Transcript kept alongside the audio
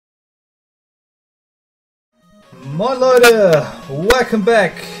Moin Leute, welcome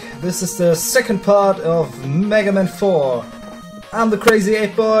back. This is the second part of Mega Man 4. I'm the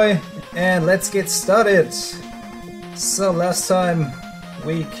Crazyapeboy and let's get started. So last time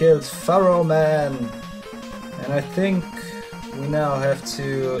we killed Pharaoh Man and I think we now have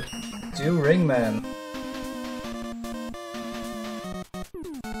to do Ringman.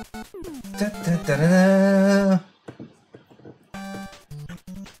 Da, da, da, da, da.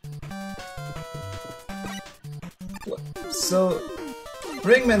 So,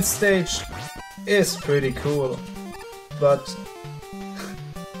 Ringman stage is pretty cool, but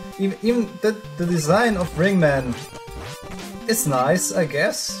even the design of Ringman is nice, I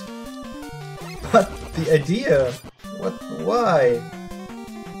guess. But the idea, why?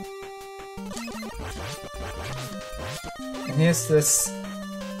 And here's this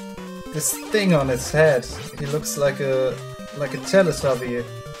thing on his head. He looks like a Teletubby.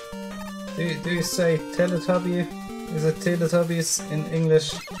 Do you say Teletubby? Is it Teletubbies in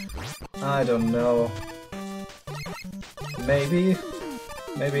English? I don't know. Maybe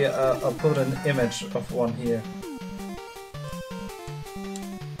I'll put an image of one here.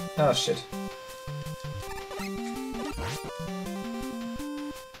 Ah, shit.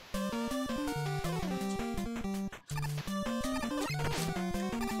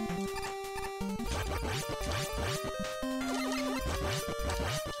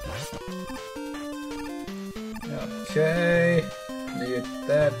 Okay, need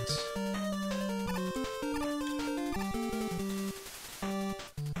that.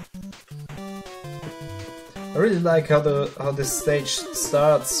 I really like how this stage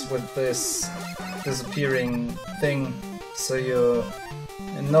starts with this disappearing thing, so you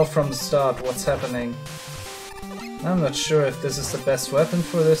know from the start what's happening. I'm not sure if this is the best weapon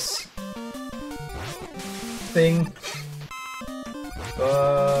for this thing,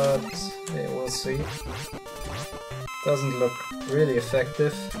 but yeah, we'll see. Doesn't look really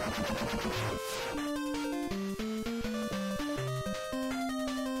effective.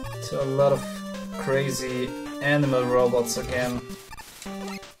 So a lot of crazy animal robots again.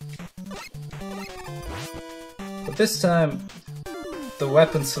 But this time the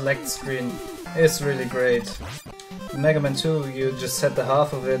weapon select screen is really great. In Mega Man 2 you just had the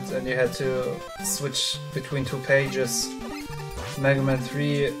half of it and you had to switch between two pages. Mega Man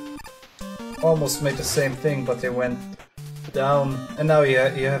 3 almost made the same thing, but they went down, and now you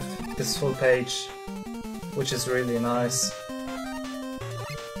have this full page, which is really nice.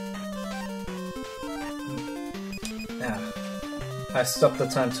 Yeah, I stopped the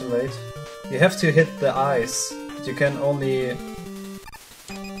time too late. You have to hit the eyes, but you can only...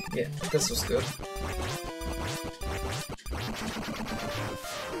 Yeah, this was good.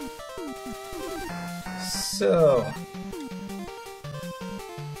 So...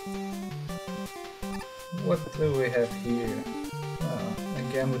 what do we have here? Oh,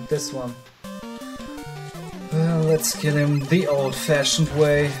 again with this one. Well, let's kill him the old-fashioned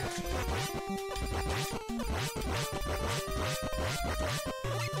way.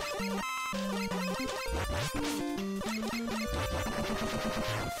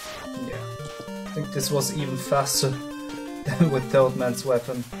 Yeah, I think this was even faster than with Toadman's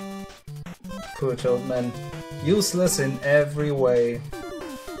weapon. Poor Toadman. Useless in every way.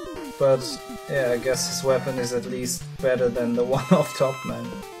 But yeah, I guess his weapon is at least better than the one of Topman.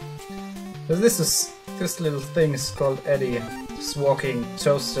 But this little thing is called Eddie, this walking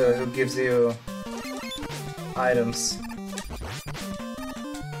toaster who gives you items.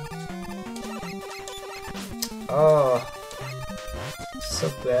 Oh, so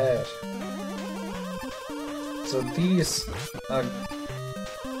bad. So these are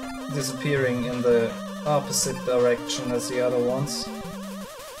disappearing in the opposite direction as the other ones.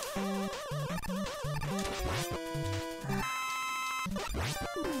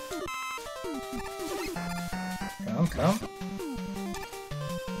 Come.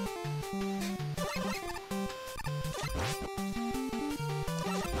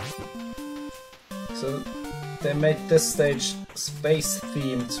 So they made this stage space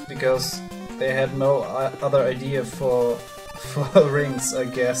themed because they had no other idea for rings, I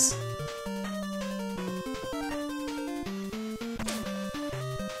guess.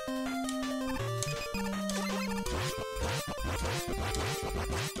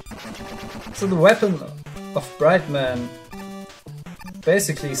 So the weapon of Brightman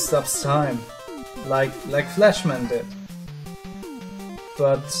basically stops time, like Flashman did.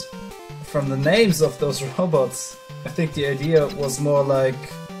 But from the names of those robots, I think the idea was more like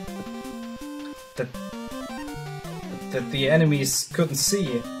that the enemies couldn't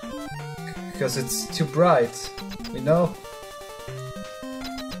see because it's too bright, you know?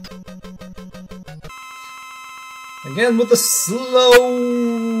 Again with the slow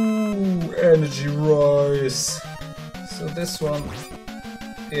energy rise. So this one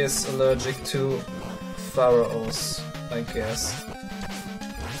is allergic to pharaohs, I guess.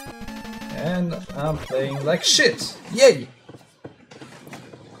 And I'm playing like shit! Yay!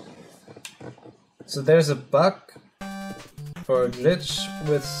 So there's a bug or a glitch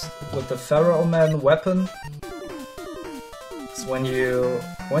with the Pharaoh Man weapon. It's when you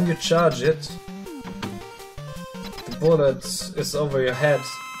charge it, the bullet is over your head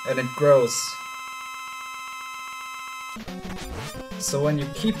and it grows. So when you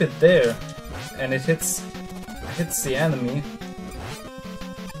keep it there and it hits the enemy,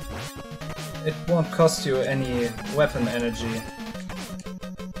 it won't cost you any weapon energy.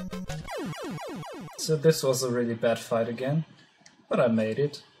 So this was a really bad fight again, but I made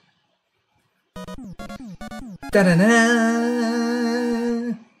it. Da-da-da!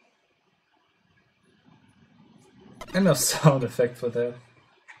 And no sound effect for that.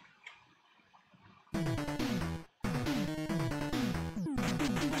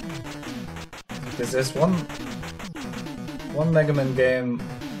 Because there's one Mega Man game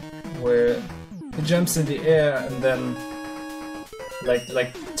where he jumps in the air and then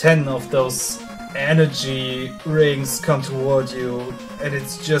like 10 of those energy rings come toward you, and it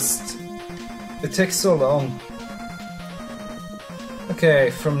takes so long.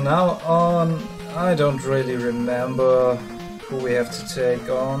 Okay, from now on I don't really remember who we have to take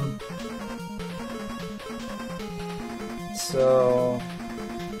on. So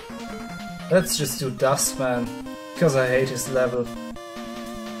let's just do Dustman, because I hate his level.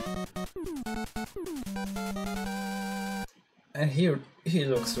 And he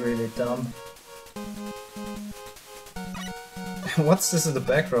looks really dumb. What's this in the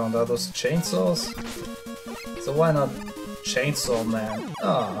background? Are those chainsaws? So why not Chainsaw Man?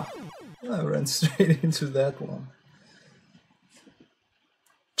 Ah, I ran straight into that one.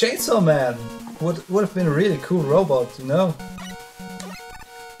 Chainsaw Man would have been a really cool robot, you know?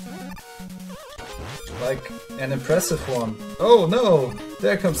 Like an impressive one. Oh no!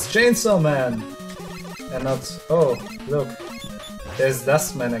 There comes Chainsaw Man! And not... oh, look. There's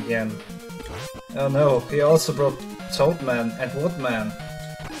Dustman again. Oh no, he also brought Toadman and Woodman.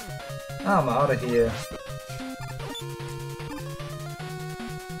 I'm out of here.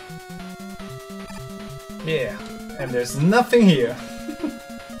 Yeah, and there's nothing here.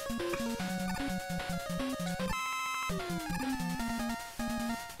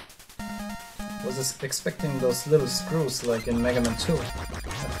 Was expecting those little screws like in Mega Man 2.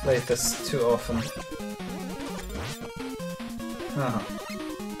 I've played this too often. Ah,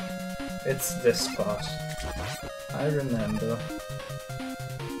 it's this part. I remember.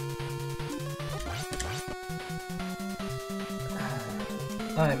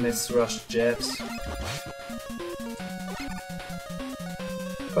 I miss Rush Jet.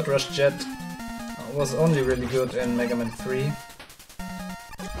 But Rush Jet was only really good in Mega Man 3.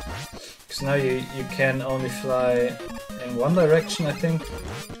 Because now you can only fly in one direction, I think.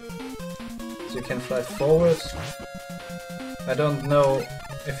 So you can fly forward. I don't know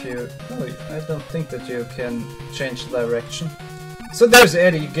if you... no, I don't think that you can change direction. So there's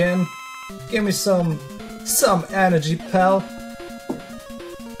Eddie again. Give me some energy, pal.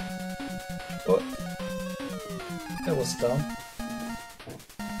 What? That was dumb.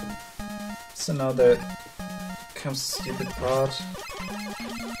 So now there comes a stupid part.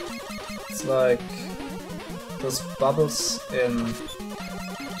 It's like those bubbles in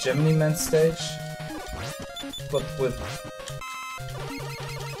Gemini Man stage, but with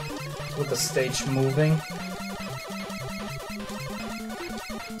the stage moving.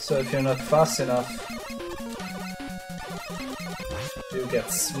 So if you're not fast enough, you get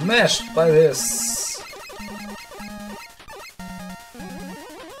smashed by this.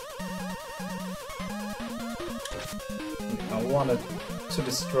 I wanted to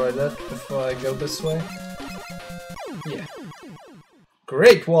destroy that before I go this way. Yeah.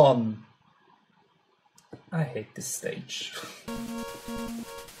 Great one! I hate this stage.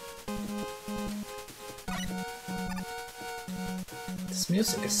 This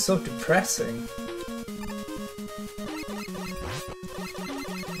music is so depressing.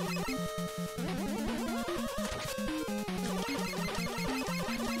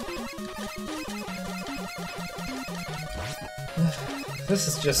 This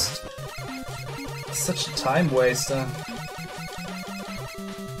is just such a time waster.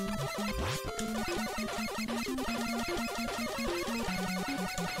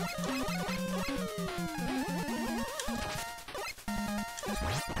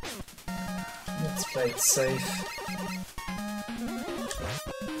 Let's play it safe.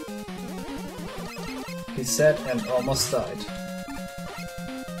 he said, and almost died.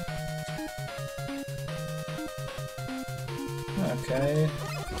 Okay.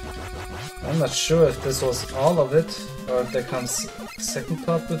 I'm not sure if this was all of it, or if there comes a second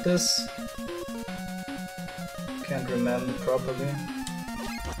part with this. Can't remember properly.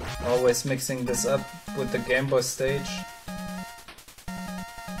 Always mixing this up with the Game Boy stage.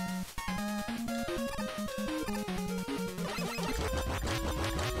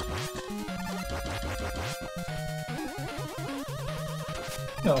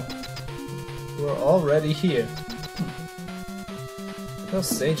 No, we're already here. Those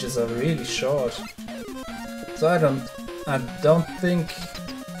stages are really short, so I don't think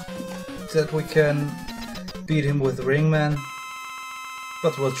that we can beat him with Ringman,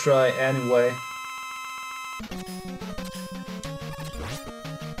 but we'll try anyway.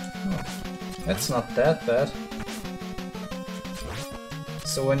 Oh, that's not that bad.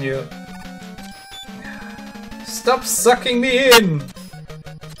 So when you... Stop sucking me in!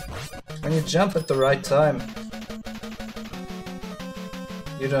 When you jump at the right time,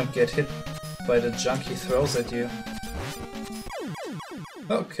 you don't get hit by the junk he throws at you.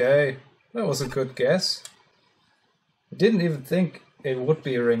 Okay, that was a good guess. I didn't even think it would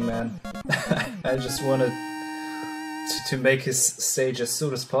be a Ringman. I just wanted to make his stage as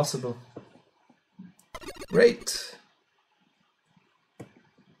soon as possible. Great!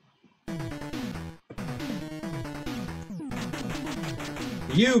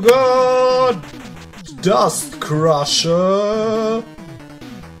 You got Dust Crusher!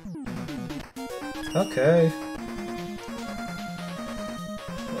 Okay.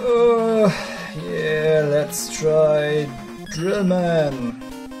 Yeah, let's try Drillman.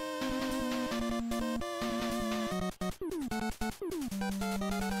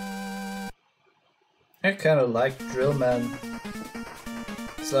 I kinda like Drillman.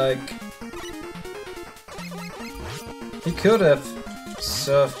 It's like... he could have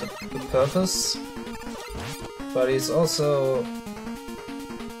served the purpose, but he's also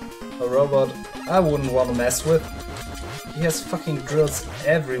a robot I wouldn't want to mess with. He has fucking drills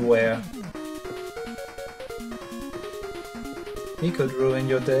everywhere. He could ruin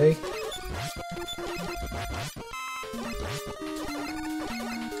your day.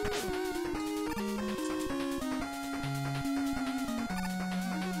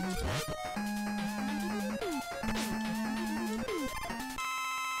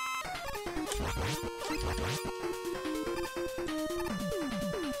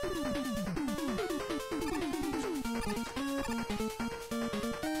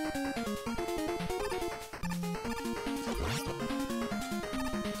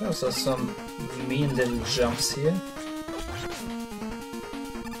 Those are some mean little jumps here.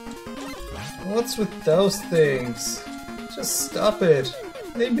 What's with those things? Just stop it.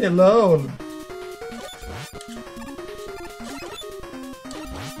 Leave me alone.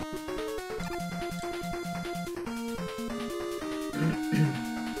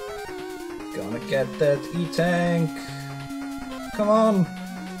 Gonna get that E-Tank. Come on.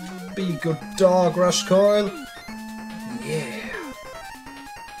 Be a good dog, Rush Coil. Yeah.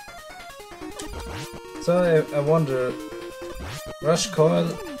 So I wonder, Rush Coil,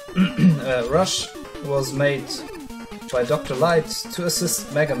 Rush was made by Dr. Light to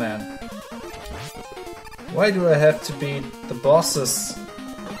assist Mega Man. Why do I have to beat the bosses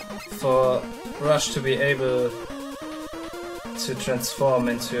for Rush to be able to transform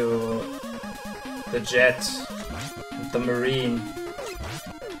into the Jet, the Marine?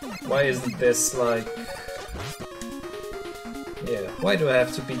 Why isn't this like... yeah, why do I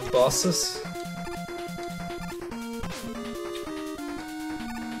have to beat bosses?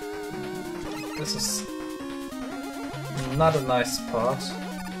 This is not a nice part.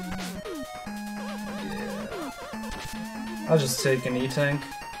 Yeah. I'll just take an E-Tank.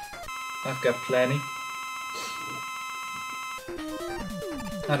 I've got plenty.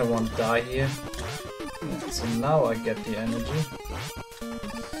 I don't want to die here. Yeah, so now I get the energy.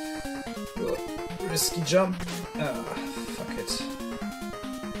 Oh, risky jump. Fuck it.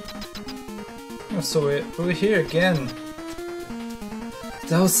 Oh, so we're here again.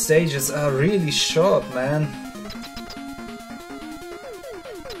 Those stages are really short, man.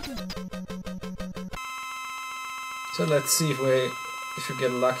 So let's see if we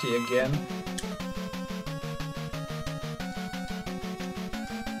get lucky again.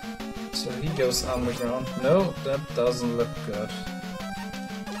 So he goes underground. No, that doesn't look good.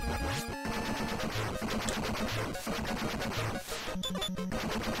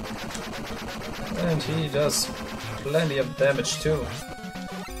 And he does plenty of damage too.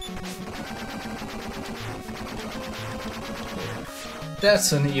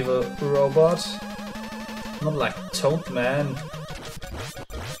 That's an evil robot. Not like Toad Man.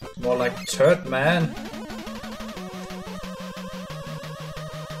 More like Turd Man.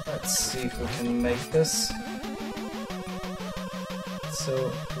 Let's see if we can make this.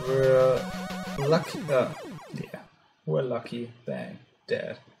 So we're lucky. Yeah, we're lucky. Bang,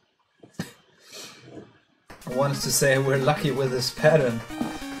 dead. I wanted to say we're lucky with this pattern.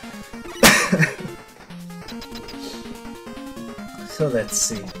 So let's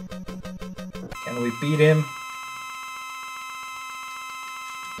see. Can we beat him?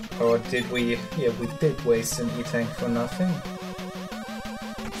 Or did we? Yeah, we did waste an E-Tank for nothing.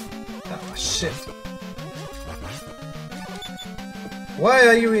 Ah, shit. Why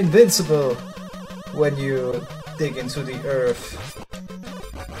are you invincible when you dig into the earth?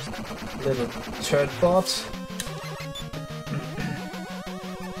 Little turd bot.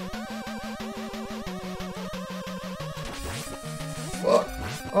 Fuck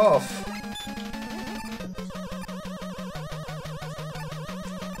off.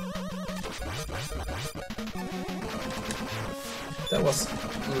 That was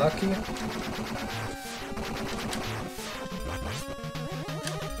lucky.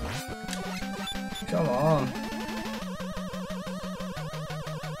 Come on.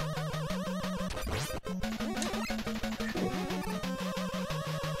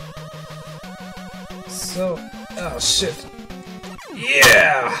 So, oh shit.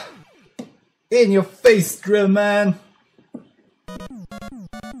 Yeah! In your face, Drillman!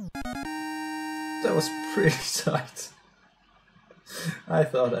 That was pretty tight. I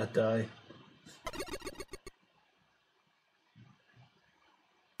thought I'd die.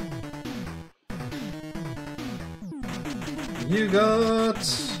 You got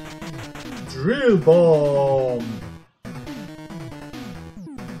Drill Bomb.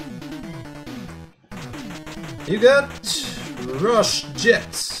 You got Rush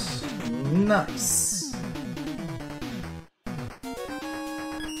Jet. Nice.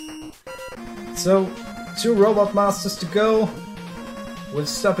 So, 2 Robot Masters to go. We'll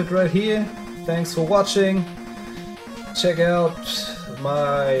stop it right here. Thanks for watching. Check out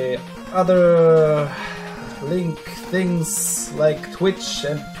my other link things like Twitch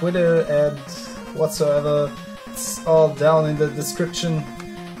and Twitter and whatsoever. It's all down in the description.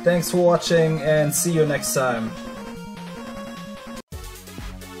 Thanks for watching and see you next time.